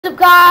What's up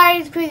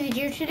guys, Crazy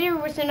Juice. Today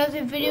we're with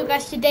another video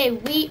guys. Today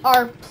we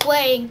are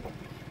playing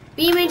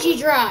Beamng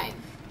Drive.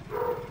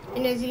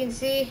 And as you can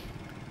see,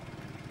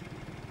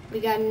 we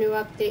got a new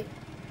update.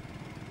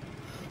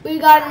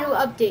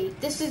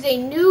 This is a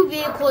new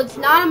vehicle, it's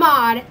not a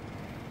mod.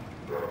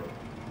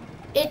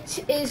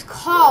 It is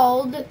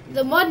called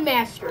the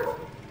Mudmaster.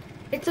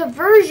 It's a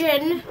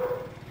version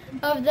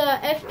of the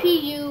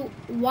FPU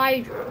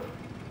Hydra.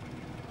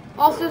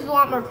 Also there's a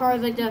lot more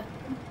cars like the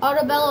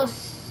Autobello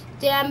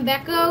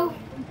Stambeco,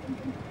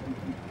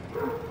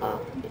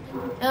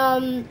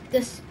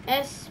 this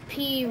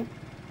SP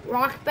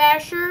Rock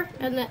Basher,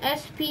 and the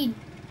SP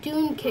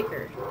Dune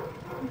Kicker.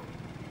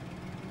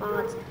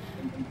 Mods.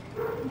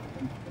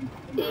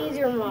 These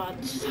are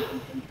mods.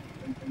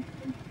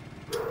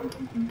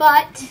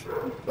 But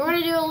we're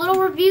gonna do a little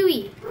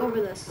review-y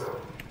over this.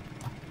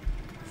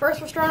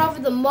 First, we're starting off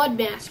with the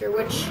Mudmaster,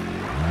 which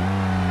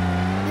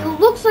it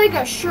looks like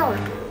a shark.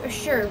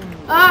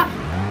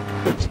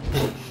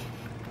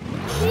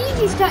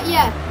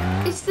 Yeah,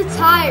 it's the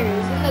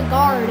tires and the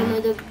guard and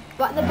the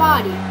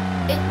body.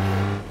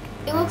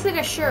 It looks like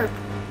a shirt.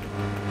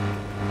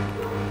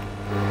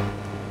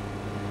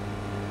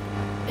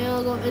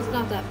 It's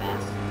not that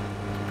fast.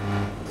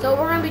 So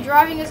we're gonna be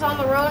driving this on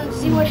the road and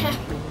see what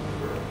happens.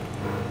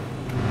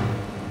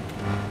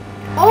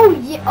 Oh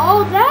yeah,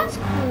 oh that's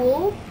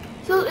cool.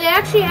 So it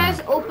actually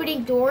has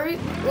opening doors.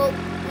 Well,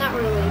 not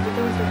really. The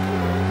doors are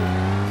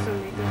open for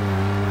some reason.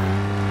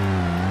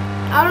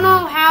 I don't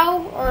know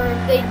how, or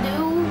if they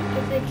do.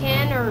 If they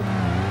can, or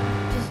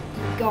just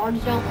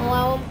guards don't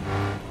allow them.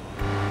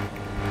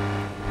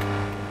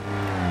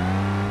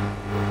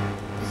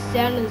 The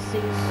sound of this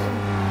thing is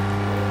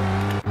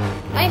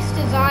nice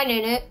design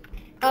in it.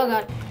 Oh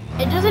god,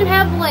 it doesn't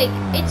have like,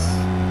 it's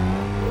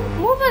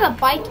more of like a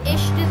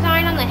bike-ish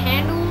design on the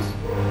handles.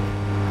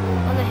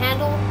 On the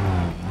handle,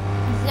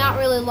 it's not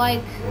really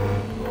like,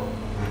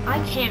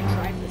 I can't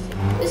drive this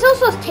thing. This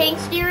also has tank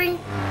steering,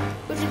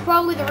 which is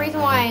probably the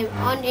reason why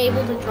I'm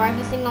unable to drive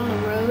this thing on the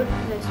road,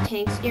 because it's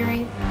tank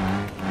steering.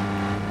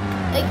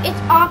 Like, it's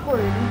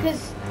awkward,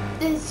 because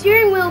the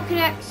steering wheel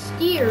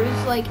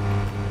steers, like,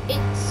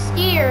 it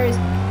steers,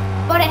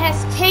 but it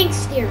has tank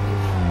steering.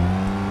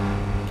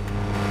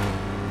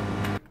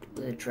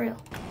 Look at the trail.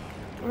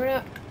 We're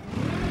gonna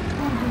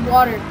do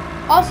water.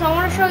 Also, I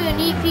want to show you a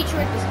neat feature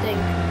with this thing.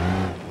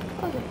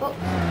 Oh, the boat.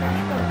 It's a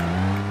crash boat.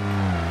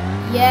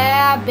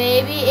 Yeah,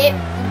 baby, it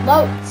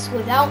floats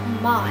without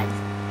mods.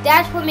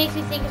 That's what makes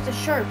me think it's a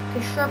Sherp,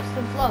 because Sherps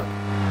can float.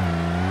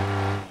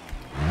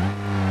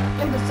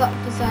 And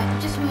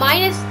besides, just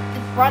minus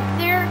the front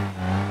there,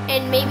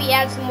 and maybe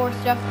add some more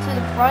stuff to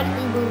the front,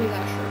 and boom, we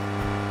got a Sherp.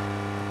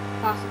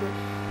 Possibly.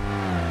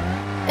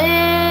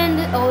 And,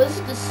 oh, this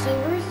is the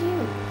sewer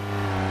zoo.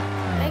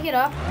 Can I get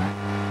up?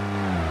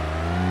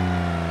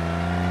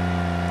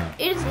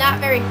 It is not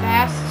very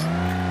fast.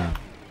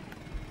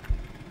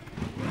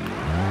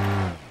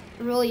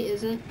 It really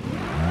isn't.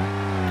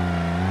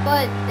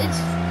 But it's,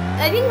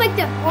 I think like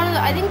the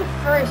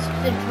first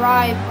to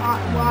drive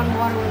on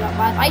water without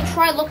mods. I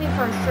tried looking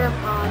for a Sherp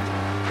mod.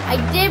 I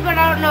did, but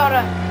I don't know how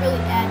to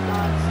really add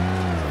mods.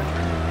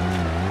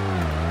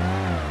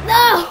 No!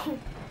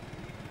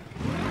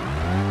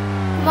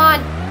 Come on.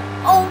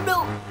 Oh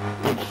no!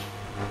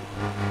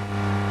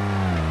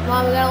 Come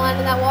on, we gotta land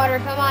in that water.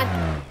 Come on.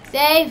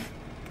 Save.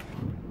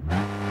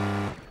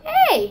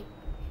 Hey!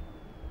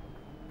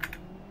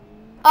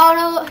 Oh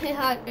no, it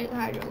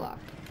hydro locked.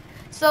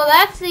 So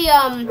that's the,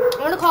 I'm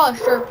gonna call it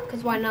a Sherp,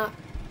 because why not?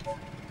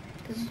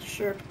 Because it's a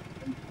Sherp.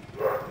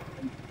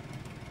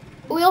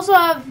 We also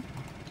have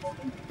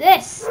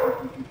this,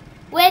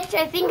 which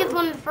I think is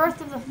one of the first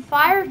of the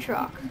fire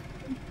truck.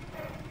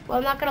 Well,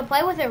 I'm not gonna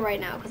play with it right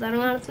now, because I don't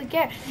honestly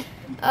care.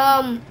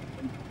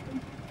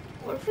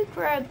 What if we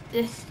grab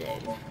this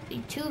thing?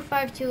 The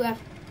 252F,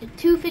 the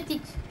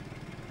 250,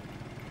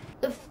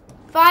 the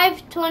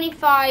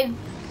 525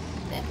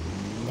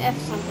 F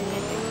something, I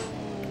think.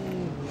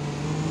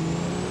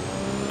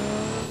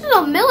 This is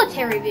a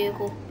military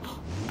vehicle.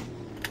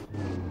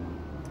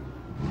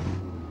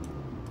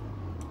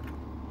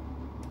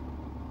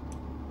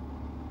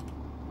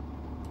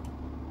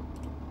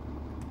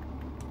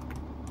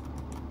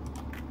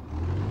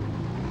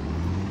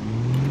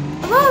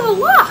 Oh, the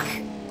lock!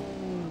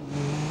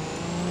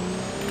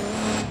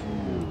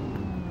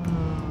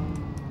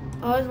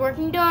 Oh, it's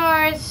working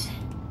doors.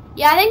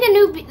 Yeah, I think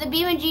the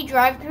Beamng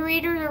Drive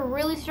creators are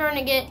really starting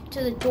to get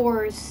to the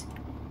doors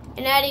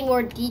and adding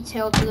more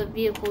detail to the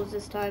vehicles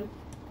this time.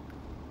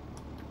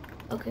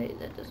 Okay,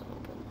 that doesn't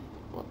open.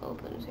 What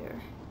opens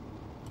here?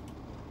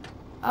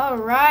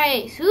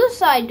 Alright,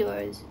 suicide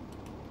doors.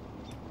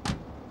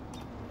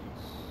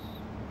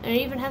 And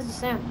it even has a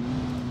sound.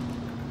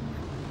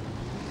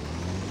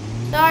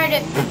 Sorry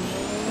to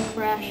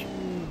crash.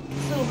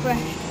 So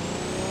crash.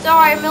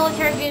 Sorry,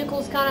 military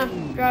vehicles kind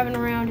of driving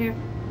around here.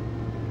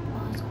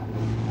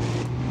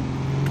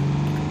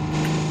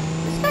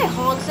 This guy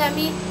honks at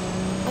me.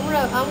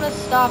 I'm gonna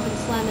stop and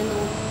slam into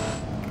him.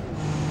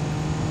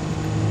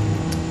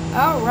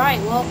 Alright,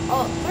 well,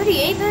 oh,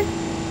 38 then?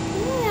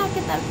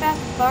 that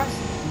fast cars.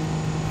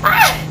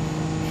 Ah!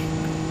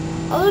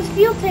 Oh, those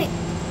fuel tanks.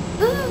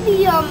 Those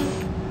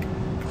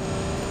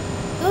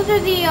are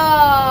the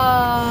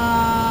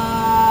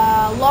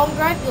long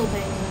drive fuel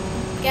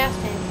tanks, gas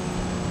tanks.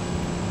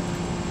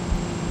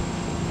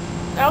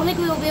 I don't think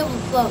we will be able to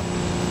float.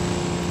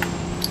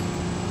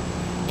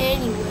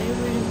 Anyway,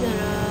 we're just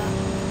gonna.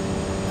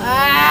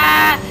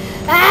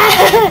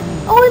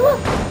 Oh, wait,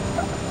 look.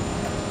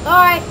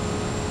 All right.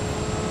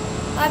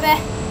 My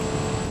bad.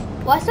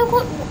 Why so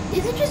close?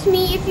 Is it just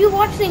me? If you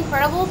watch The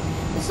Incredibles,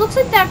 this looks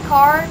like that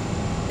car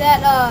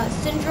that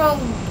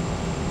Syndrome,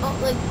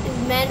 like his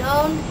men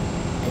owned,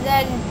 and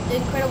then The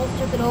Incredibles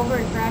took it over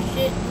and crashed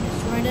it and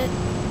destroyed it.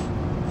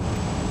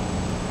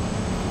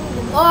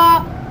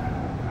 Oh!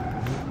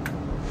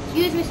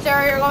 Excuse me,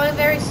 sir. You're going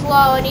very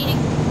slow. I need to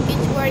get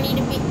to where I need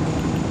to be.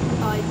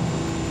 I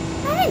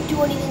didn't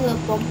do anything with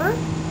the bumper.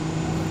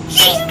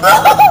 Jeez,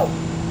 no!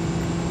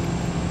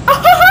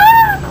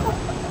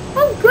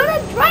 I'm good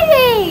at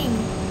driving!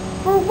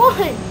 For one.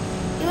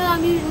 Even though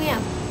I'm usually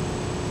am.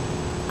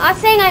 I'm not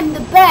saying I'm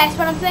the best,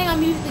 but I'm saying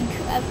I'm usually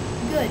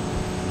good.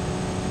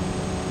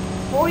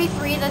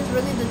 43, that's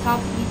really the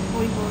top speed.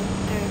 44.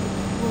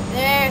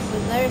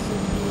 There's some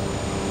speed.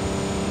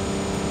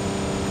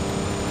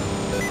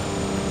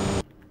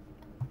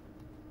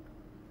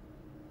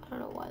 I don't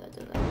know why that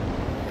does that.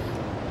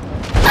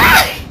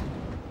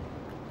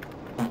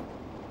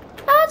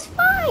 Oh, it's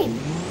fine!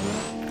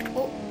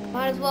 Oh,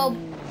 might as well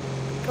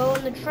go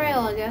in the trail,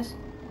 I guess.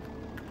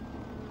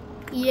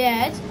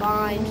 Yeah, it's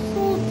fine. Just a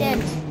little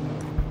dent.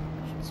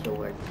 Should still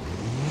work.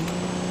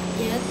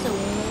 Yeah, it's still work.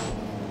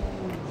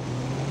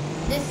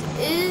 This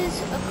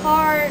is a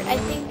car I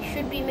think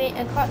should be made.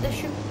 A car that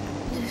should.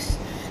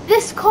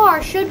 This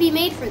car should be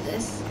made for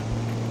this.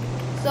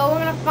 So we're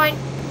gonna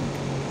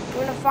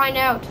find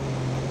out.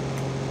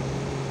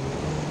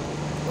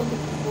 Look at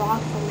the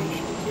rock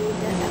formation too.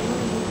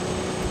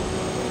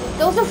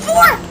 Those are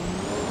 4.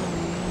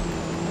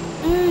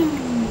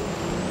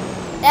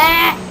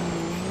 Ah!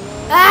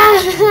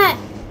 Ah!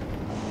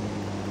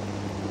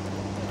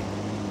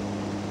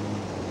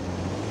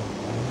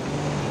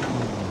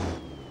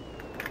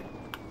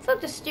 Fuck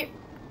the steer.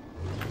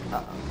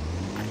 Uh-oh.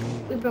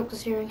 We broke the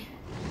steering.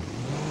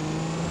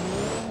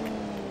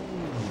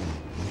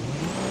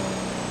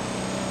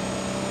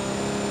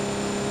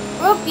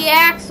 Broke the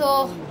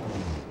axle.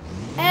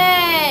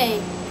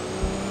 Hey!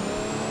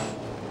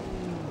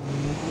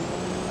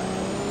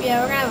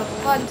 Yeah, we're gonna have a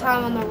fun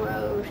time on the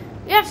road.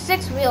 We have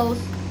 6 wheels,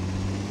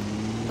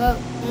 but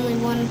only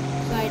one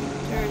side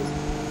turns.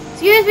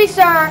 Excuse me,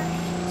 sir!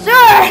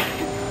 Sir!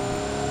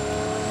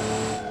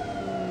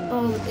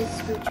 Oh, it's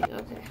scooching.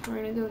 Okay, we're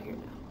gonna go here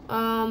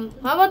now.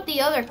 How about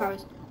the other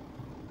cars?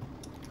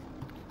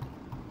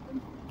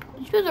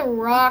 Let's do the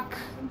rock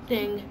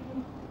thing.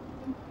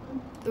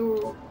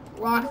 The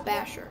rock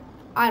basher.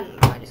 I don't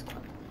know, I just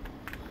called it.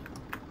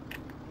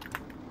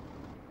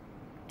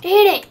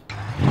 Hit it!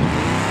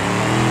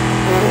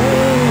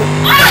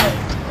 Ah!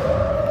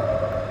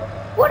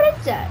 What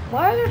is that?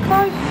 Why are there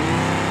cars?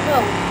 No,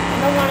 I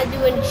don't want to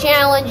do any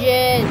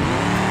challenges.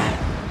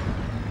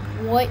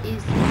 What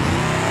is this?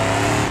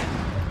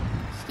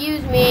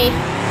 Excuse me.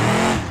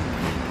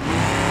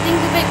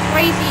 Things a bit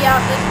crazy out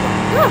this way.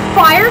 You have a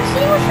fire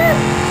extinguisher?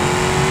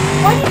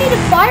 Why do you need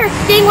a fire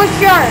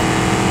extinguisher?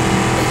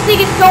 This thing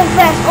is so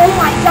fast. Oh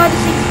my god,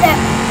 this thing's fast.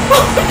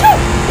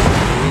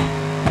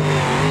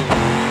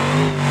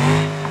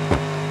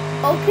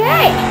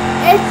 Okay,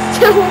 it's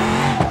still.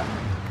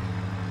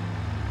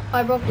 Oh,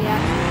 I broke the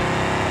axle.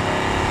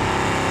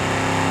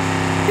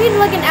 Read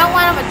like an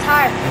outline of a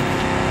tire.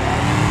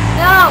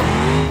 No,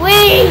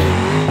 please.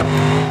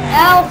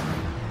 Help.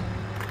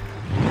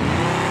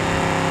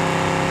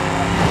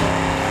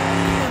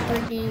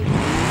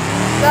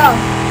 Go.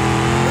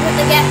 Hit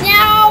the gas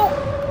now.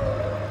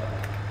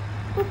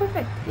 Oh,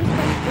 perfect.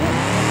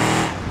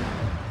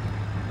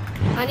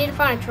 I need to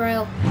find a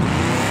trail.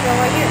 Go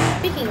right here.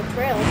 Speaking of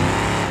trails,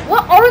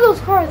 what are those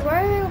cars?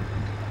 Why are they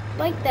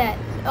like that?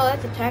 Oh,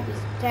 that's a taxi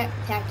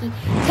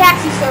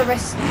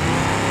service.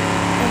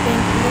 Okay.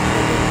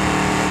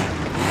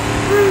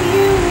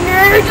 You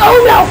nerd! Oh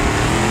no!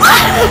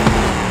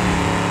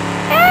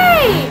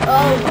 Hey!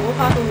 Oh no, we'll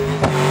pop a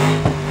loop.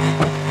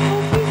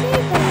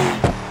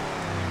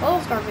 Oil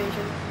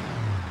starvation.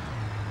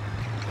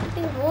 I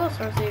think of oil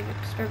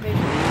starvation.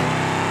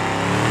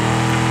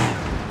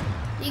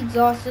 The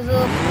exhaust is a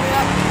little screwed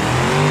up.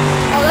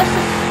 Oh, that's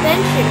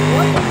suspension.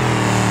 What?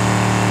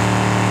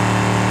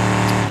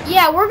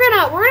 Yeah, we're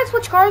gonna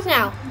switch cars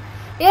now.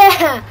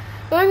 Yeah,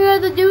 we're gonna go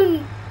to the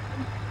dune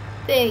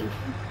thing.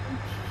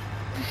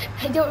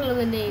 I don't know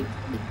the name.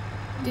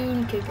 The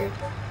dune kicker.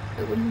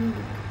 Wait, what do you mean?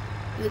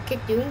 Do they kick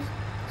dunes?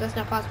 That's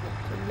not possible.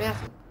 They're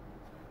massive.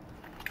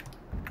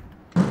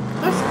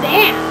 Those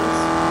fans!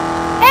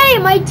 Hey,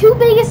 my 2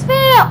 biggest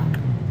fail!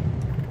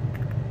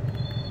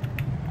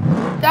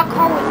 That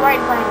car was right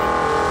in front of me.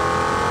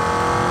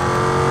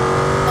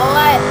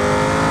 What?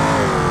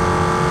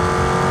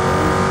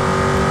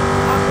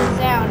 Awkward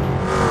sound.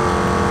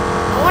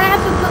 I wanna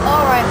have some.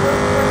 Alright,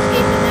 we're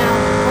escaping now.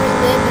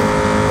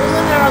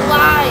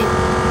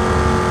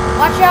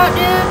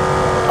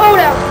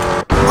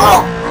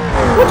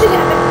 What just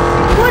happened?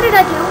 What did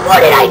I do? What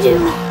did I do?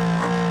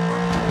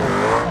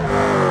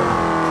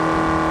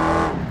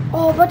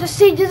 Oh, about to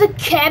say, did the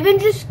cabin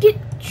just get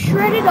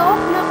shredded off?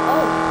 No.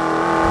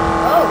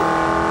 Oh.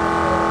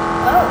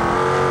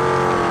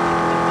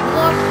 We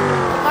lost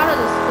a lot of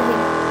this thing.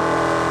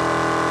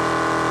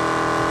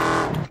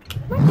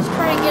 I might just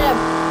try to get a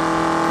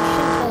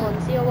scintilla and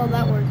see how well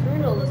that works. We're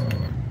gonna do this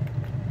right now.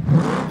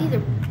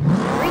 Either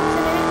brakes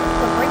in it, let's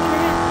go brake in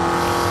it.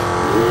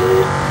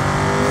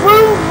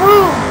 Vroom,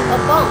 vroom. A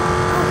bump. I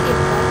don't see a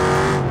bump.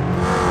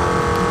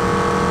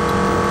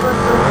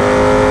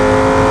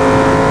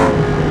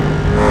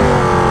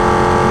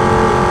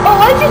 Oh,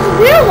 I just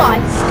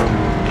realized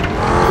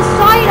the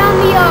side on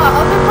the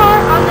other car,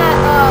 on that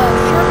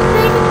shark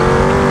thing,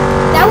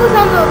 that was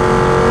on the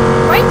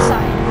right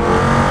side.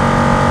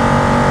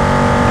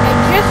 I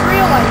just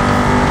realized.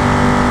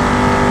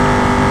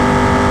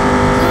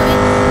 So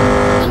it's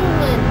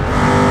England.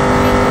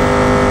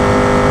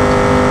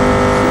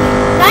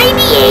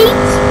 98,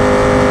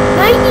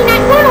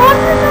 99, 100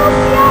 miles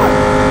per hour.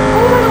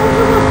 Oh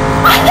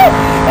my God,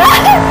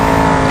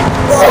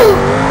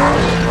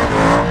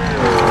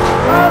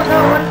 oh no,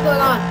 what is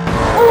going on?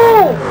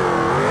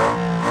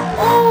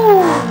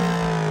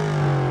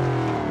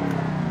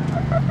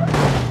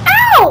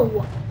 Ow!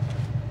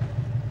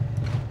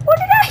 What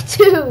did I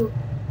do?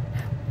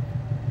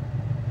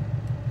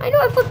 I know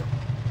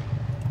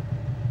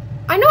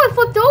I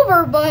flipped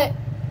over, but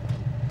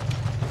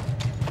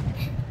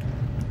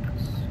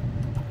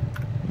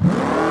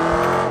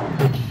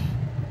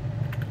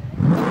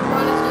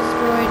one is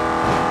destroyed.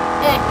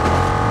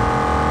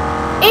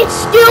 It's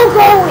still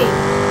going!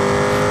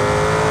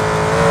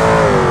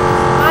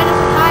 Minus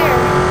a tire.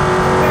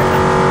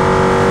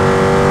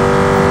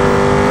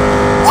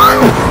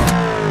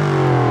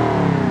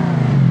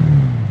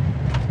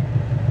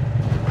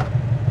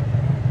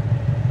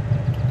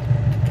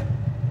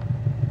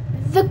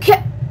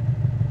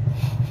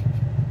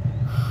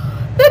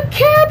 The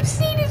cab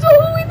seat is all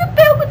the way in the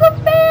back with the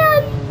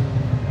fan!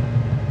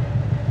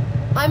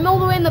 I'm all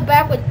the way in the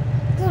back with...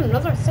 This is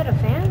another set of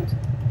fans?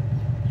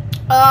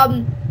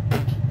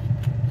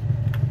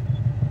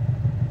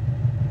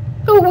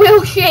 The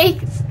wheel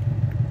shakes!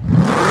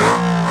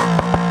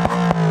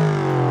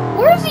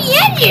 Where's the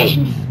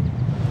engine?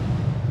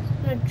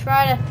 I'm gonna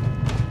try to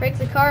break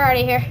the car out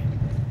of here.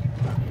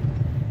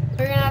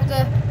 We're gonna have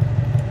to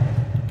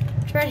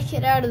try to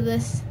get out of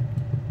this.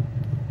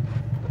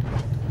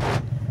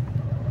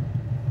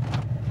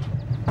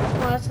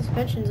 Well, that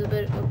suspension's a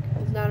bit...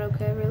 It's not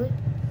okay, really.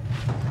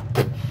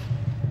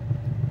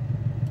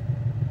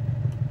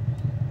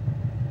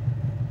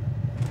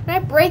 Can I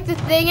break the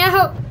thing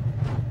out?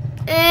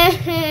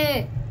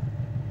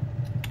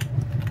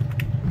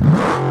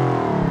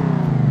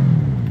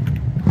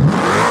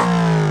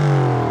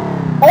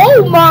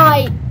 Oh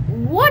my!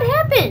 What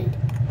happened?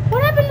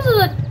 What happened to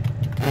the...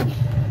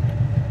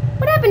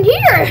 What happened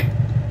here?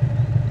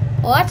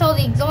 Well, that's all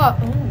the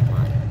exhaust. Oh my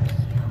God.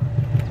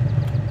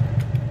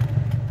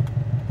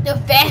 The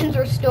fans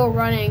are still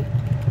running.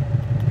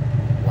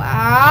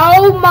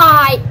 Wow,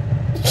 my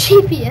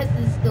GPS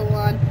is still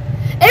on.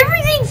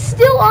 Everything's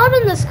still on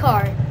in this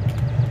car.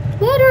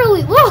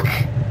 Literally, look.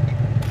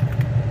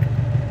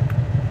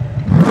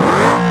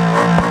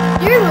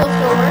 Steering wheel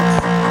still works.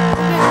 It's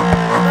a bit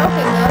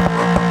broken though.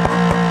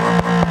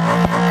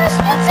 The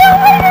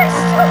speedometer is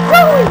still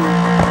going.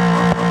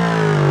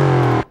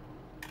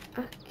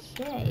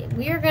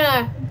 Okay,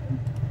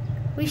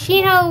 we've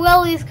seen how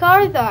well these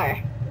cars are.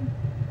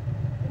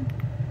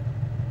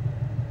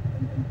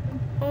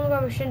 I'm gonna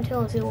grab a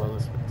scintilla and see what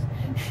this is.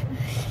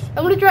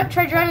 I'm gonna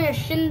try driving a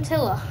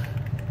scintilla.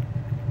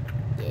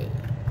 Yay.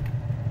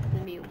 It's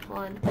gonna be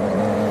fun.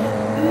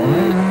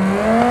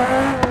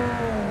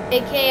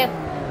 AKA,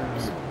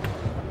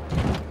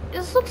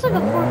 this looks like a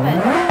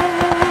Corvette.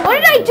 What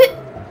did I do?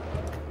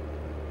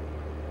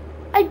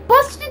 I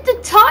busted the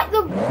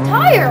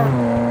tire.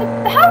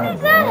 How did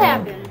that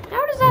happen?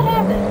 How does that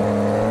happen?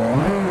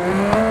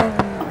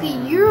 Okay,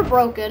 you're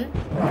broken.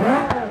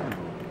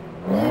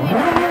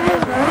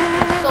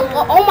 So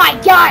oh my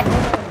God!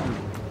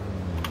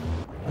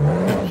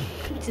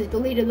 Just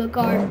deleted the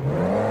car.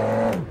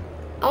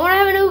 I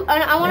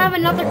want to have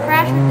another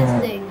crash with this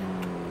thing.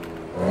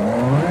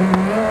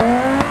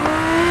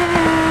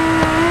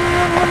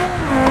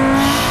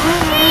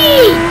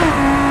 Gee!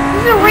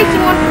 This is a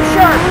racing one for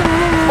sure.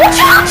 Watch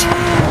out!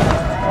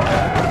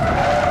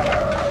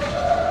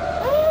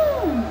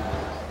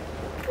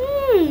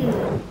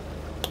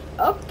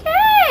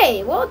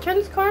 Okay. Well, turn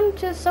this car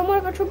into somewhat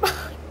of a trouble. A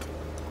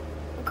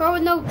car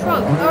with no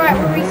trunk. Alright,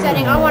 we're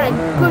resetting. I want a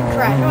good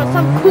crash. I want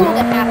something cool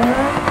to happen.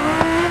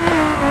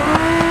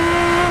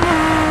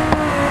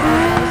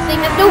 This thing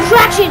has no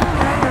traction!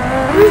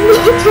 There's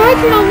no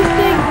traction on this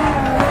thing!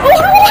 Oh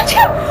no, watch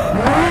out!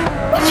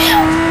 Watch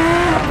out!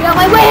 Get out of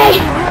my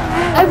way!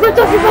 I ripped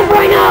off your bumper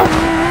right now!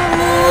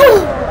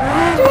 Oh,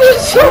 dude,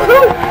 it's so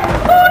good!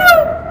 Oh no!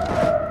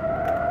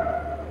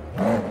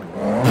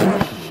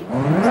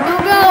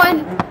 Still going.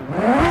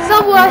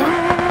 Somewhat.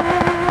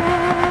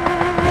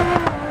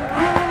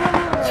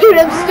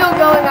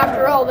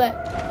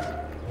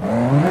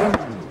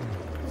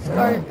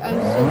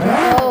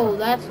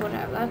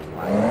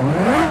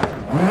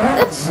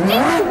 These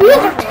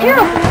wheels are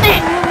terrible.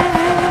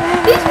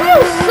 These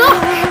wheels suck.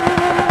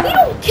 They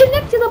don't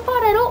connect to the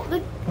pod at all.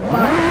 They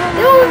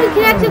don't even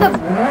connect to the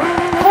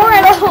car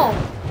at all.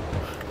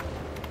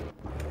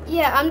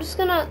 Yeah, I'm just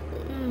gonna...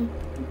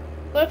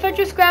 What if I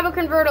just grab a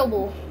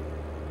convertible?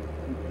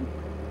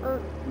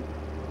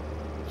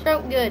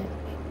 So good.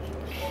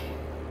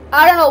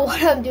 I don't know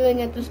what I'm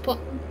doing at this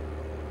point.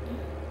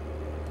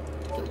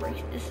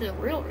 This is a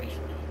real race.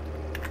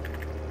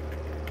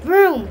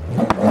 Vroom!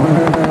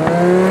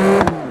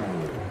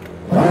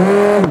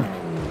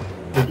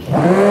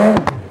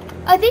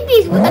 I think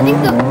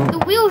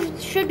the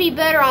wheels should be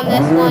better on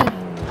this one.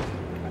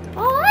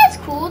 Oh, that's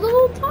cool. The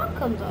little top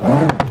comes off.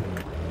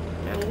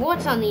 And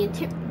what's on the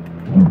interior?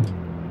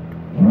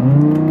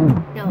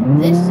 No,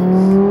 this is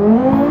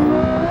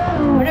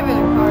whatever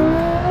they're called.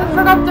 I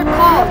forgot what they're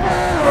called.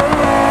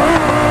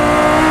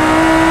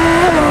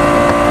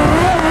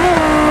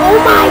 Oh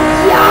my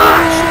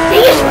gosh!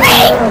 These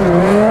things!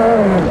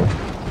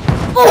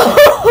 Oh!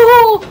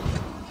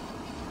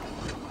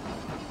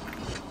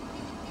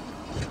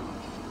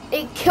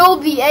 It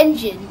killed the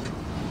engine.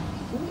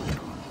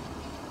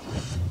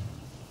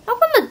 How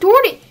come the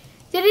door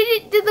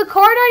did the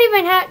car not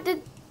even have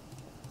the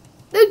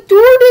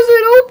door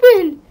doesn't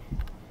open?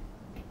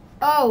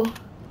 Oh.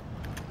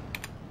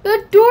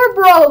 The door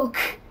broke.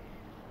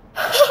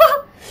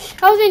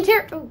 How's the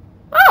interior?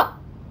 Oh!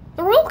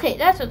 The roll cage,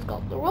 that's what it's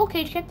called. The roll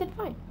cage kept it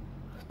fine.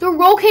 The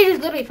roll cage is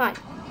literally fine.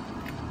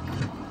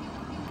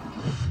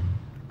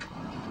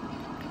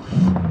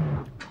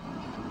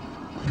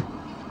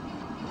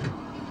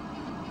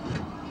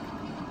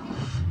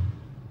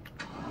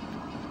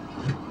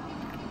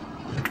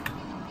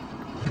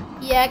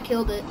 Yeah, I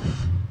killed it.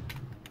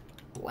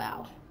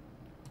 Wow.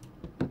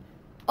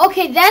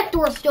 Okay, that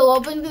door's still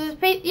open because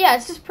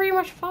it's just pretty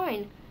much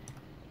fine.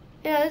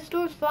 Yeah, this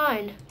door's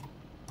fine.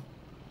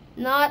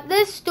 Not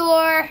this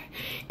door.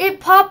 It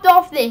popped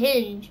off the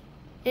hinge,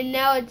 and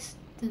now it's.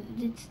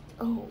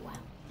 Oh wow.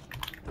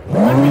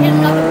 What if we hit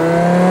another?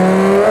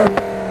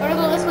 We're gonna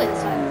go this way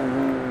this time.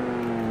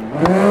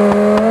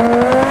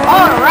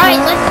 All right,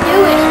 let's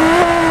do it.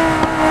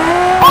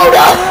 Oh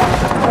no!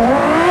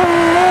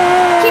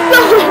 Keep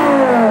going.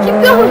 Keep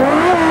going.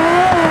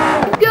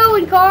 Keep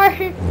going, car.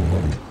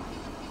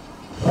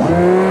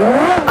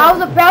 I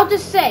was about to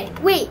say,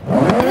 wait, is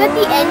that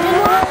the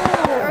engine lock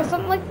or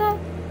something like that?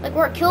 Like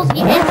where it kills the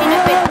engine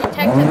if it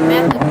detects a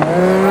method.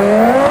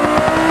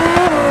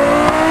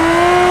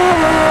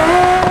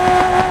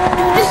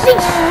 Dude, this thing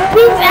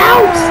spins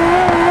out!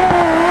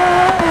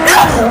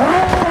 No!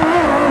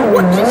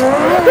 What just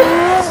flew?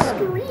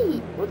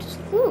 Scream. What just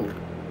flew?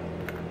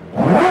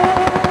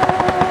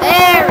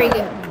 There we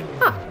go.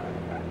 Huh.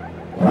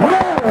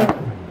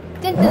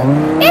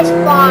 It's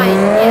fine.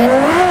 Yeah,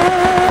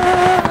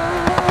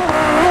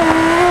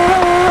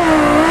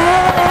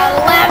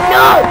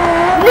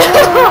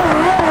 it's fine.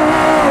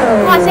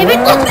 Come on, save it.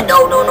 No,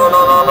 no, no, no,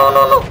 no, no,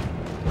 no, no.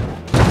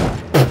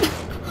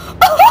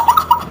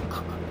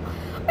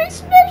 I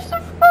smashed the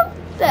front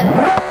of that.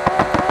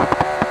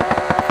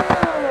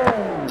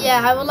 Yeah,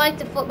 I would like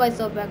to flip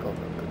myself back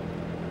over.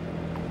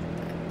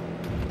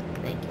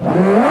 Thank you.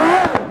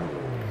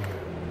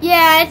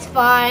 Yeah, it's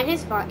fine.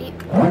 It's fine.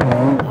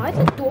 Why is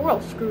the door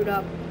all screwed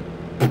up?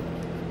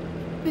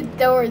 The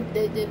door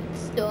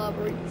still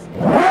operates.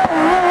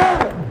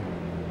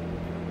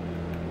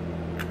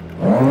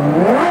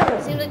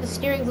 Seems like the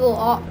steering's a little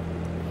off.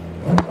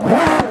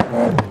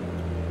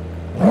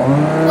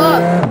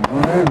 Look.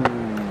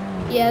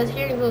 Yeah, the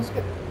steering's a little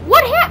screwed.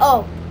 What happened?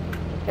 Oh.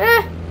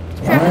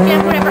 Traffic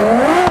jam, whatever.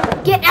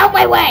 Get out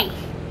my way!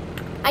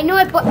 I know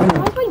it, but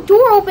why's my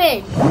door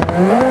open?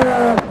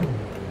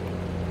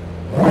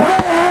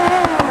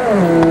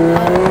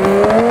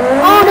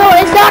 Oh no,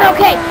 it's not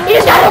okay! It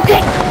is not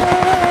okay!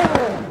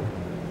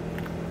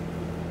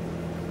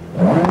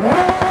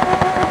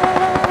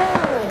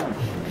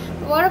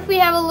 What if we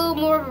have a little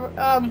more,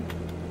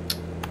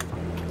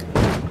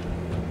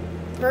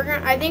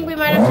 burger? I think we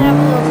might have to have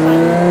a little fun.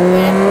 We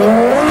might have to get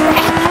this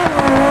track.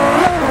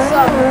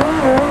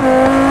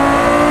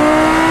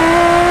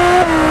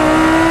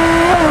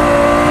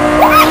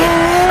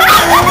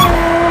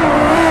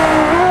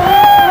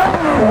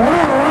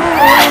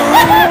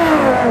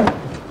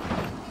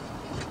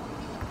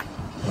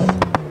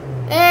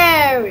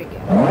 There we go.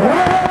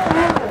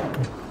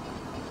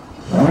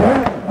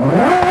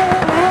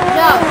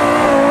 No.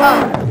 Oh,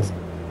 it's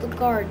the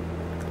guard.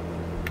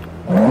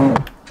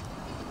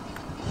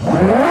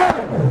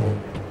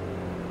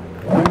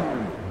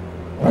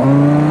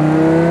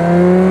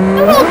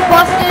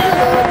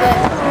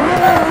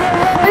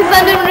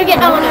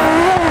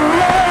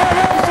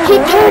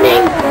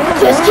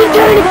 Just keep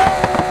turning!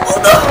 Oh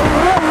no!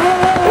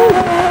 Ooh.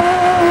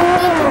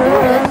 That's a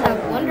door. That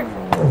sounds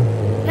wonderful.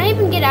 Can I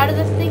even get out of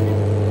this thing now?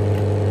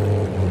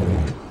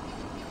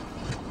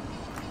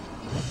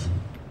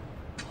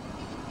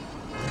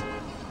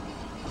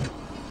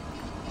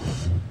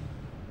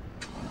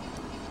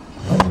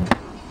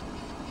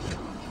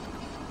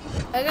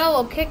 I got a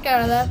little kick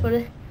out of that,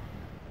 but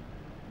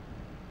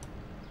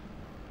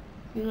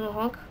You little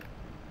hunk.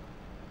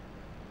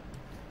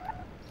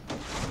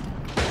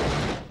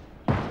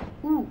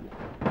 Ooh.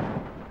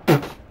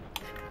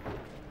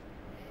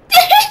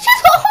 It's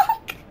just a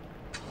hunk!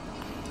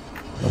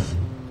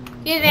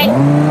 Excuse me. Go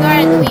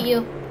ahead and delete you.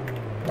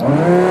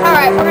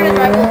 Alright, we're gonna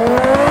drive over.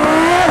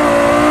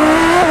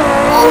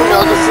 Oh no,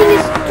 this thing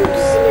is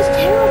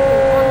terrible.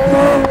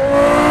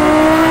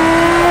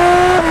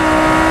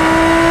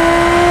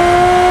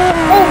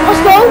 Oh,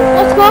 let's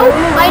go.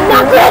 I'm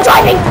not good at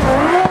driving.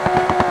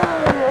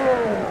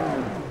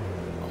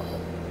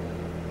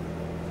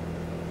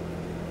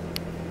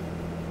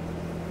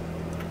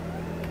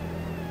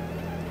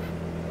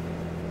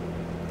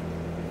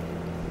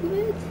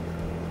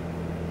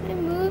 Can I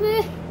move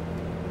it?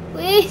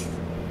 Please?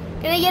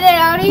 Can I get it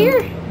out of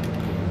here?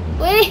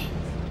 Wait.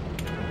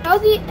 How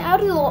do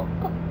the...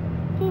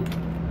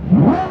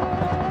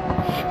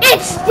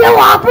 It's still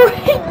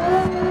operating!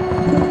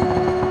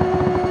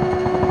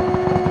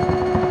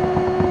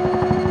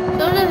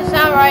 Still doesn't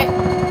sound right.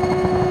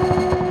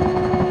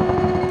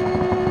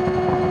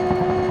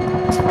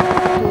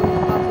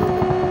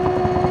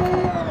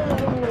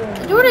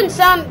 The door didn't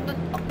sound...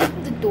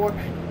 The door.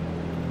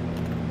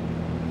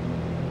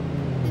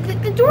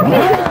 The door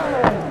can't...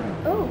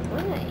 Oh,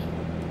 why?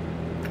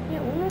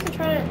 Yeah, we're gonna have to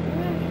try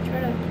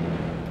to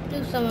do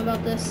something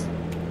about this.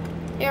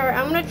 Here,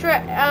 I'm gonna try.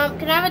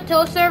 Can I have a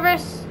tow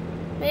service,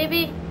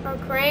 maybe, or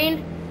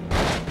crane?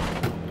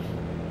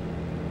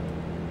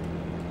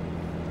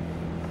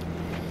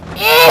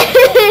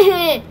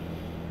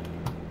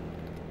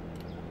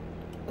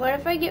 What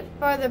if I get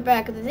farther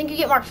back? Because I think you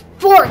get more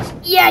force.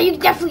 Yeah, you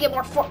definitely get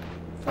more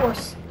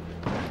force.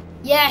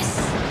 Yes.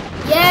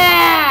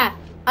 Yeah.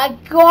 I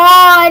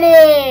got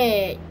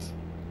it.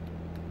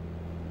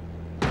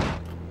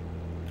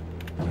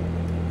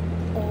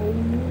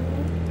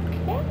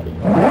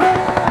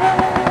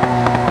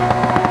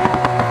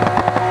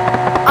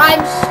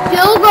 I'm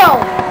still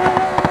going.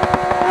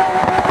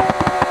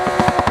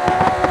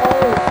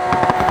 Oh,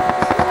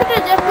 this is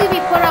gonna definitely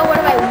be put on one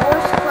of my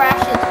worst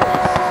crashes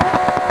lists.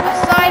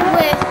 Aside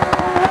with,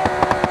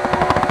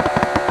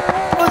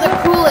 or the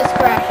coolest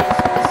crashes.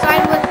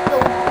 Aside with the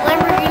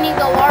Lamborghini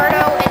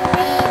Gallardo and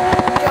me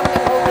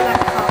jumping over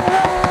that car.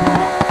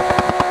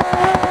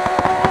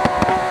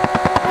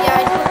 Yeah,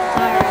 I took the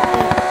tire, I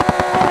think.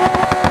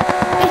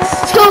 It's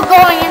still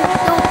going and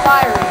still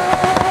firing.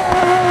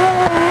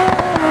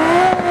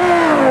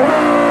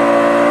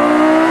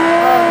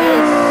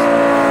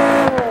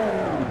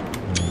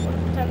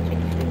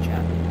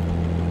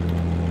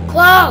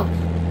 Close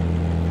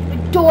the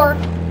door.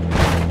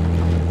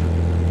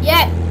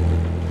 Yet.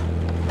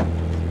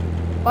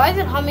 Why is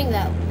it humming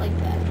that like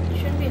that? It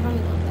shouldn't be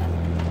humming like that.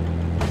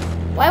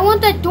 Why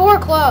won't that door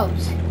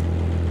close?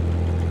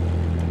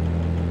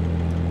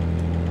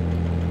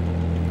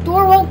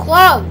 Door won't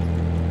close.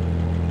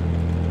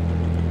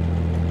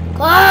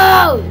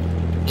 Close.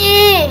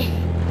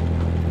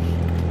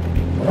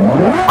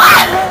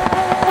 Why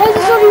is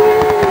it so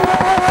weird?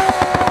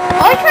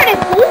 I tried to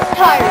boost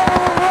tire.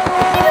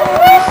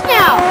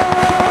 Now.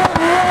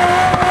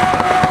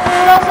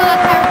 But also that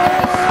tire is going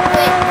to be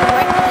split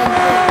directly in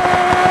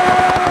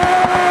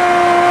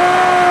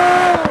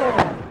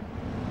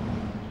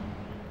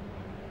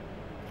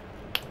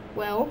two.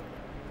 Well,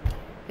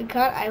 the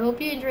cut. I hope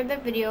you enjoyed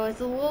that video.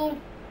 It's a little...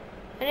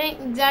 I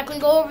didn't exactly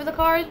go over the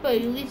cars, but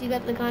at least you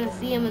got to kind of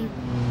see them and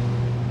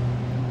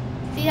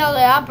see how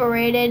they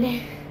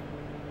operated.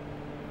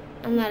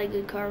 I'm not a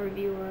good car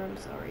reviewer. I'm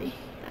sorry.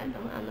 I'm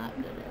not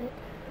good at it.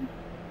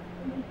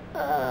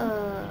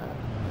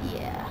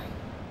 Yeah.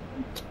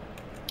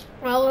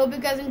 Well, I hope you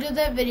guys enjoyed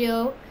that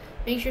video.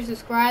 Make sure to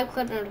subscribe,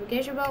 click the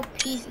notification bell.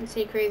 Peace and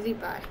stay crazy.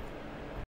 Bye.